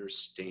really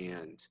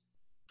understand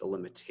the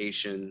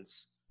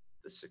limitations,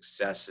 the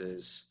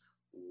successes,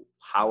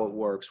 how it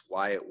works,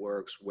 why it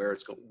works, where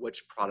it's going,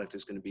 which product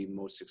is going to be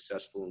most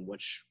successful in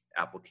which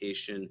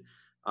application.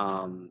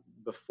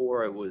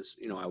 Before it was,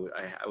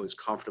 I was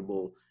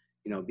comfortable,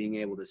 being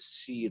able to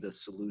see the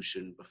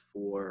solution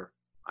before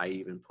I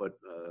even put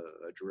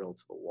a drill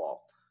to the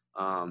wall.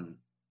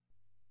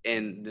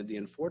 And the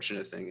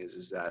unfortunate thing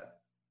is that,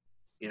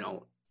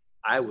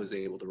 I was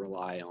able to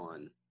rely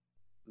on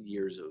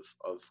years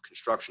of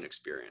construction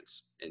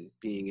experience and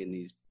being in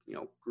these,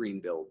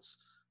 green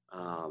builds.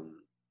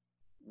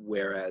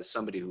 Whereas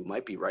somebody who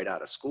might be right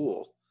out of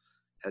school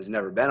has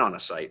never been on a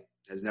site,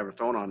 has never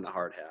thrown on the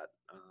hard hat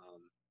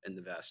and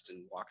the vest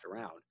and walked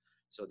around.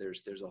 So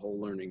there's a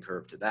whole learning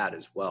curve to that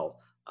as well.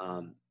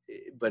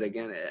 But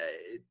again,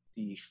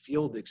 the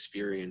field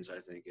experience, I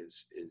think,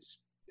 is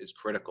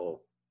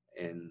critical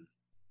in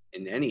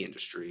any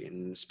industry,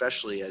 and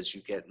especially as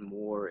you get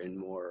more and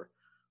more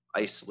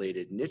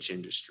isolated niche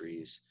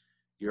industries,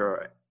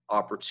 your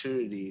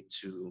opportunity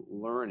to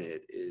learn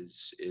it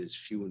is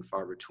few and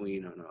far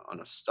between on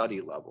a study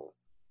level.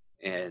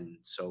 And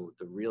so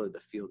the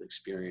field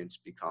experience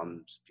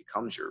becomes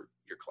your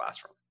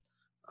classroom.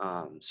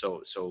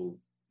 So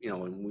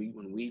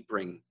when we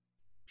bring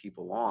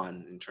people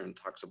on, in turn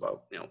talks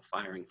about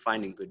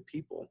finding good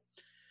people.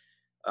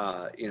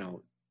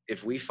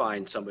 If we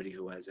find somebody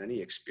who has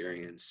any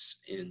experience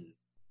in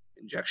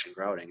injection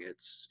grouting,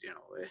 it's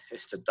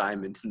a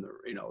diamond in the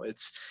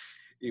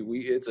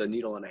it's a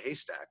needle in a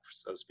haystack,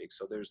 so to speak.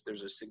 So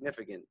there's a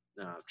significant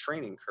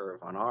training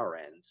curve on our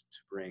end to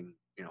bring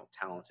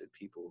talented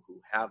people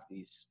who have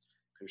these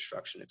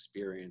construction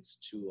experience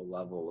to a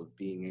level of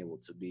being able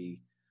to be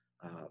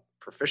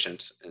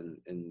proficient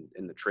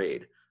in the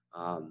trade.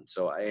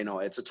 So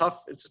it's a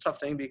tough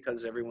thing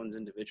because everyone's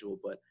individual,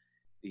 but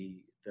the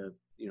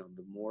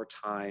more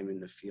time in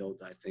the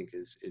field, I think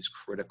is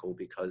critical,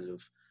 because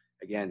of,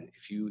 again,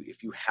 if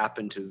you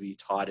happen to be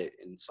taught it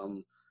in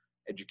some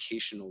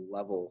educational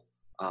level,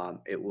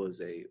 it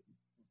was a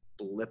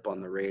blip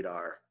on the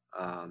radar,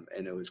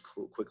 and it was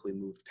quickly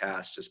moved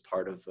past as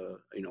part of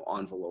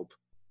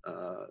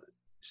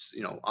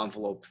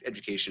envelope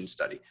education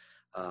study.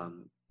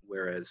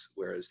 Whereas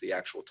the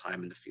actual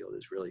time in the field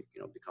is really,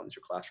 becomes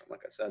your classroom,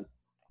 like I said.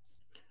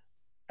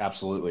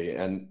 Absolutely.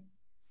 And,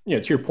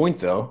 to your point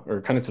though,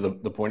 or kind of to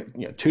the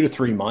point, 2 to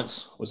 3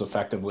 months was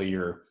effectively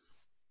your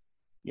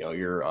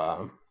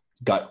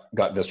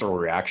gut visceral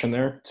reaction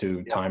there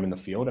to time in the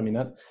field. I mean,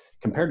 that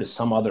compared to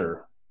some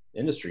other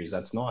industries,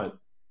 that's not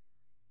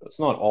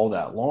all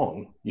that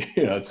long,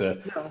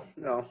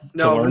 No,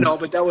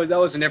 but that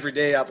was an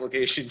everyday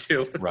application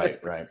too. Right.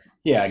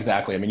 Yeah,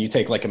 exactly. I mean, you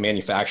take like a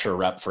manufacturer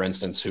rep, for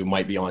instance, who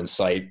might be on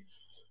site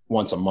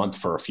once a month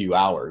for a few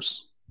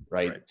hours,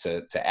 right?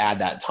 To add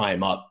that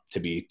time up to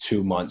be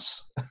 2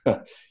 months,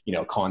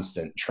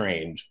 constant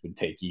trained would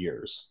take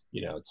years,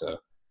 to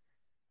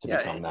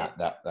become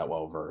that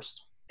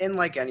well-versed. And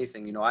like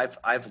anything,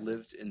 I've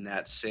lived in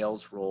that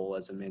sales role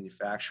as a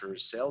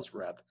manufacturer's sales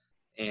rep.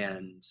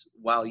 And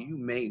while you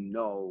may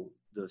know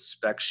the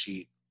spec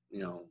sheet,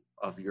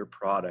 of your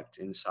product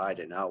inside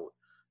and out,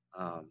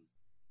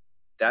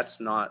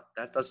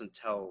 that doesn't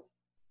tell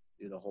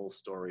you the whole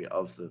story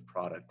of the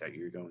product that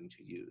you're going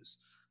to use.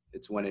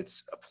 It's when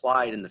it's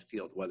applied in the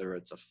field, whether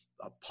it's a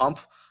pump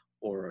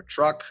or a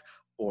truck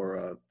or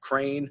a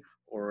crane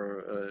or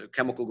a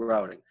chemical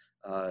grouting.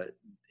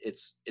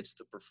 It's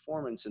the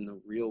performance in the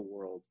real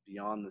world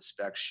beyond the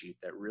spec sheet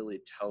that really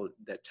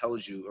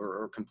tells you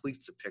or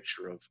completes the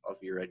picture of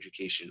your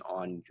education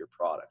on your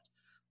product.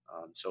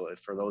 So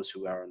for those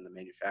who are on the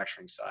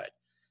manufacturing side,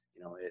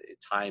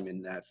 time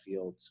in that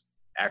field,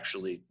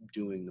 actually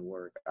doing the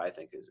work, I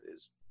think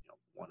is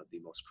one of the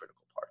most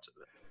critical parts of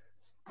it.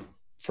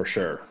 For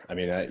sure. I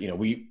mean,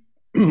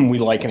 we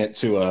liken it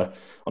to a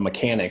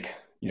mechanic,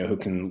 who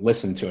can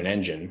listen to an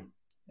engine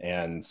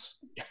and,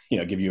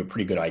 give you a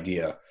pretty good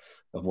idea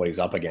of what he's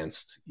up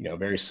against.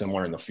 Very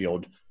similar in the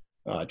field.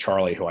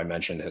 Charlie, who I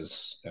mentioned, I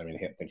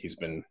think he's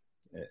been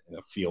in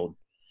a field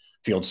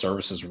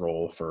services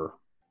role for,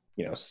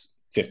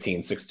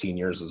 15, 16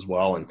 years as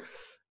well. And,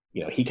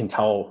 he can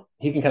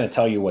kind of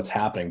tell you what's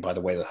happening by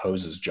the way the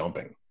hose is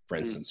jumping, for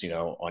instance,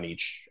 on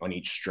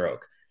each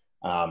stroke,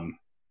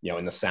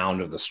 in the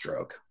sound of the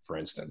stroke, for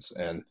instance.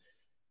 And,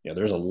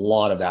 there's a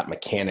lot of that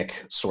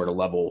mechanic sort of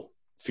level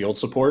field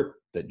support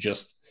that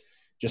just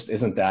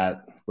isn't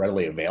that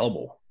readily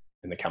available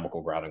in the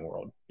chemical grouting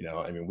world.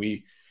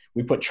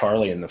 We put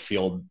Charlie in the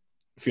field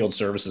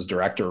services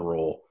director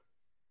role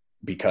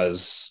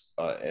because,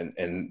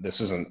 and this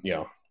isn't,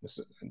 this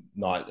is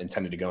not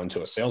intended to go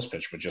into a sales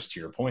pitch, but just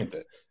to your point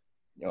that,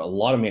 a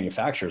lot of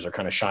manufacturers are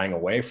kind of shying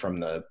away from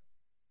the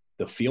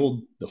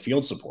field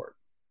support,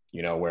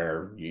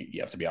 where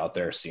you have to be out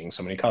there seeing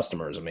so many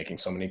customers and making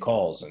so many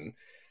calls. And,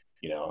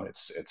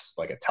 it's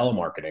like a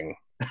telemarketing,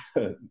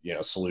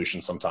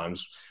 solution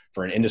sometimes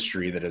for an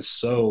industry that is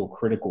so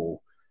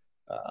critical,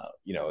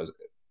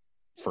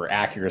 for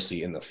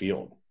accuracy in the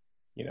field,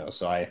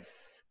 so I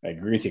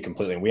agree with you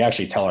completely. And we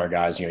actually tell our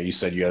guys, you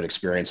said you had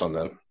experience on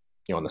the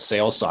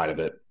sales side of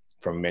it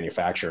from a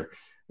manufacturer,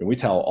 and we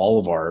tell all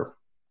of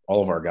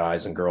our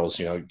guys and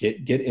girls,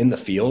 get in the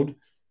field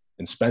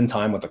and spend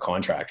time with the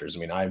contractors. I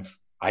mean,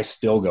 I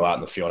still go out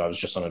in the field. I was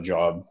just on a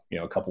job,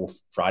 a couple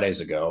Fridays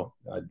ago.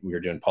 We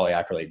were doing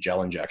polyacrylate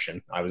gel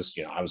injection. I was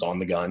on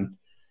the gun,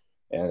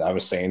 and I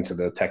was saying to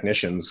the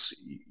technicians,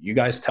 you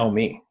guys tell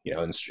me,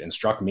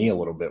 instruct me a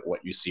little bit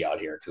what you see out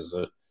here. Cause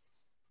the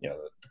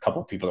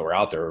couple of people that were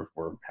out there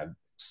had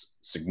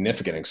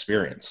significant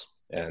experience.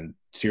 And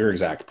to your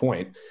exact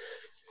point,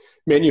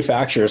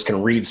 manufacturers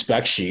can read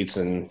spec sheets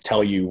and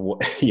tell you,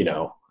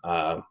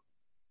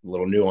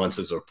 little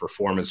nuances of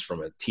performance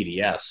from a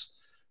TDS.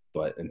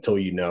 but until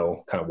you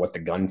know kind of what the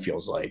gun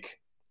feels like,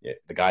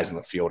 the guys in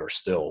the field are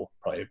still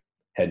probably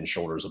head and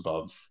shoulders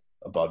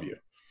above you.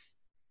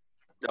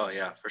 Oh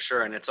yeah, for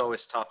sure. And it's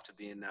always tough to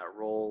be in that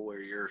role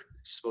where you're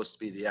supposed to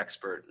be the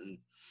expert and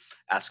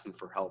asking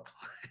for help.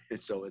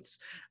 And so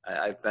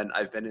I've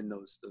been in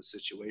those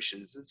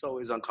situations. It's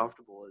always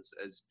uncomfortable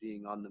as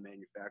being on the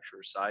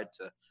manufacturer side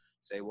to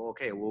say, well,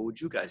 okay, what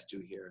would you guys do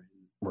here?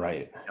 And,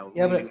 right. But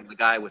the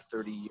guy with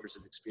 30 years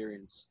of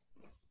experience.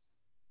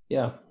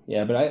 Yeah.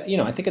 But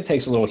I think it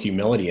takes a little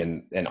humility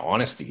and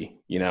honesty.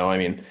 I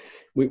mean,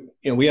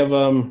 we have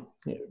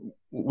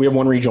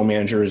one regional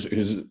manager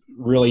who's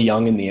really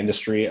young in the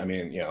industry. I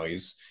mean,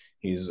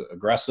 he's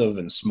aggressive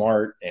and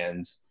smart,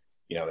 and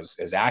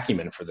his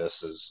acumen for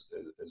this is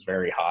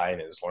very high,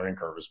 and his learning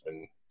curve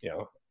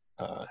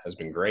has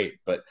been great.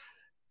 But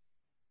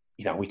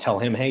we tell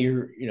him, hey,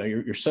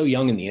 you're so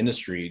young in the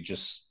industry,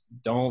 just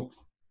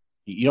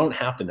you don't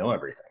have to know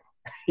everything.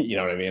 You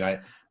know what I mean?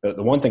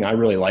 The one thing I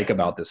really like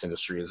about this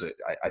industry is that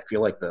I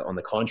feel like on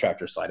the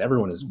contractor side,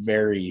 everyone is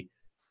very,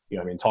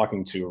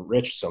 talking to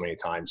Rich so many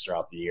times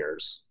throughout the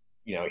years,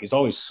 he's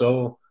always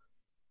so,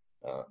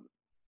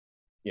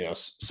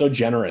 so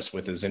generous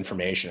with his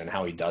information and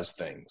how he does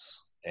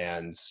things.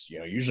 And,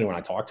 usually when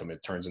I talk to him,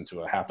 it turns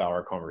into a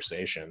half-hour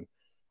conversation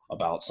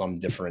about some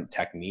different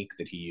technique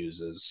that he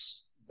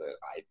uses that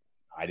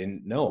I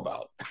didn't know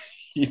about,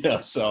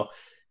 so,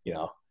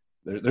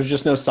 there's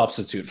just no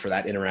substitute for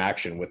that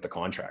interaction with the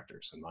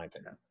contractors, in my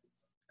opinion.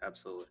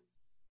 Absolutely.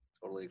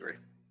 Totally agree.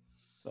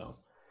 So,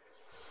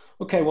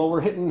 okay, well, we're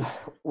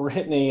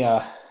hitting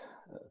a,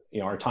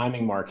 our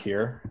timing mark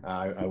here.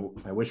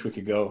 I wish we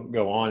could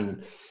go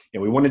on.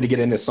 We wanted to get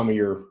into some of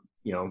your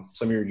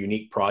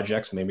unique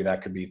projects. Maybe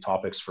that could be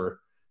topics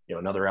for,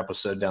 another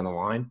episode down the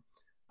line.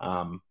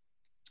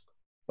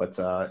 But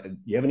do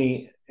you have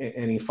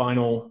any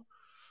final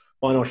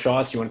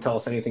shots? You want to tell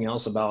us anything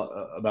else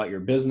about your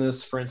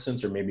business, for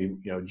instance, or maybe,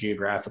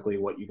 geographically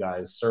what you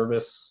guys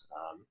service,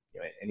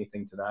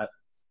 anything to that?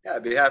 Yeah,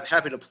 I'd be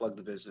happy to plug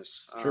the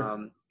business.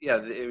 Sure.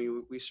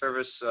 We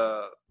service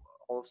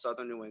all of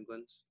Southern New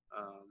England.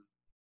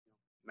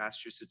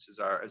 Massachusetts is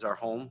our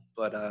home,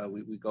 but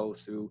we go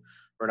through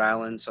Rhode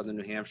Island, Southern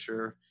New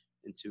Hampshire,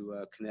 into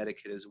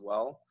Connecticut as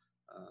well.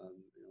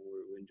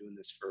 We've been doing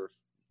this for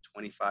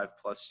 25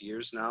 plus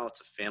years now.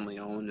 It's a family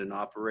owned and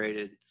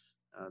operated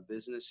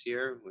business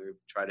here. We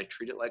try to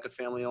treat it like a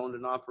family owned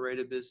and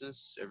operated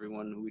business.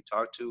 Everyone who we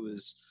talk to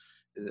is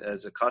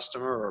as a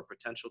customer or a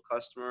potential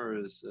customer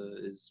is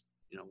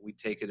we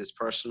take it as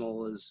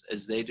personal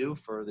as they do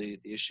for the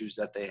issues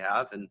that they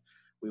have, and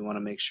we want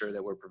to make sure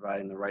that we're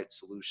providing the right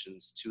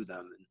solutions to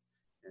them,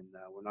 and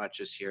we're not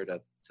just here to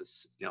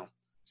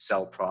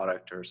sell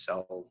product or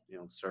sell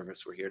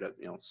service. We're here to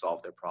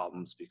solve their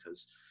problems,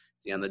 because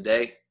at the end of the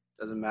day,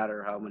 doesn't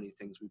matter how many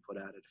things we put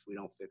at it. If we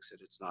don't fix it,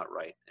 it's not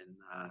right. And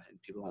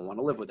people don't want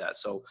to live with that.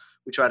 So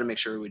we try to make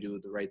sure we do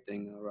the right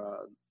thing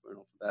for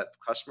that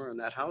customer in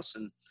that house,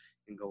 and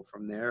go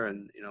from there.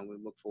 And, we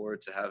look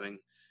forward to having,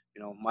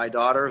 my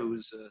daughter,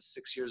 who's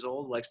 6 years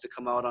old, likes to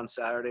come out on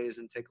Saturdays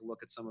and take a look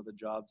at some of the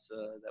jobs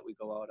that we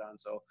go out on.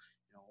 So,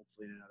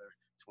 hopefully in another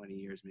 20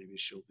 years, maybe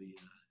she'll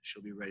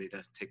be ready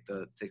to take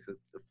the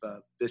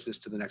business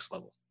to the next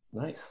level.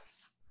 Nice.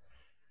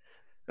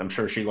 I'm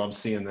sure she loves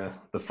seeing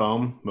the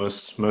foam.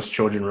 Most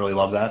children really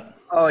love that.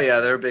 Oh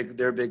yeah,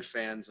 they're big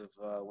fans of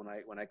when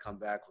I come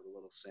back with a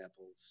little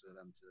sample for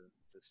them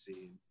to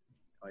see.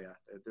 Oh yeah,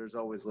 there's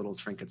always little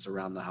trinkets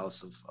around the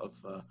house of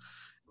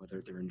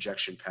whether they're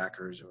injection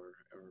packers or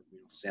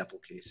sample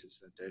cases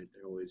that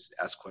they always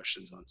ask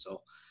questions on.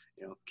 So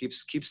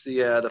keeps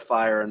the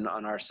fire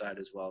on our side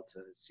as well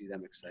to see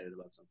them excited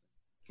about something.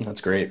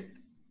 That's great.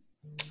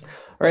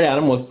 All right,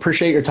 Adam, well,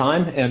 appreciate your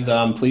time,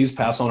 and please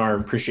pass on our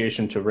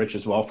appreciation to Rich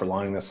as well for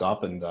lining this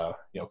up and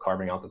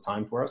carving out the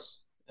time for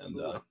us, and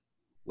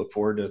look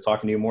forward to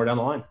talking to you more down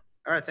the line.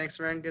 All right, thanks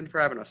again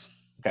for having us.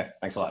 Okay,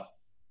 thanks a lot.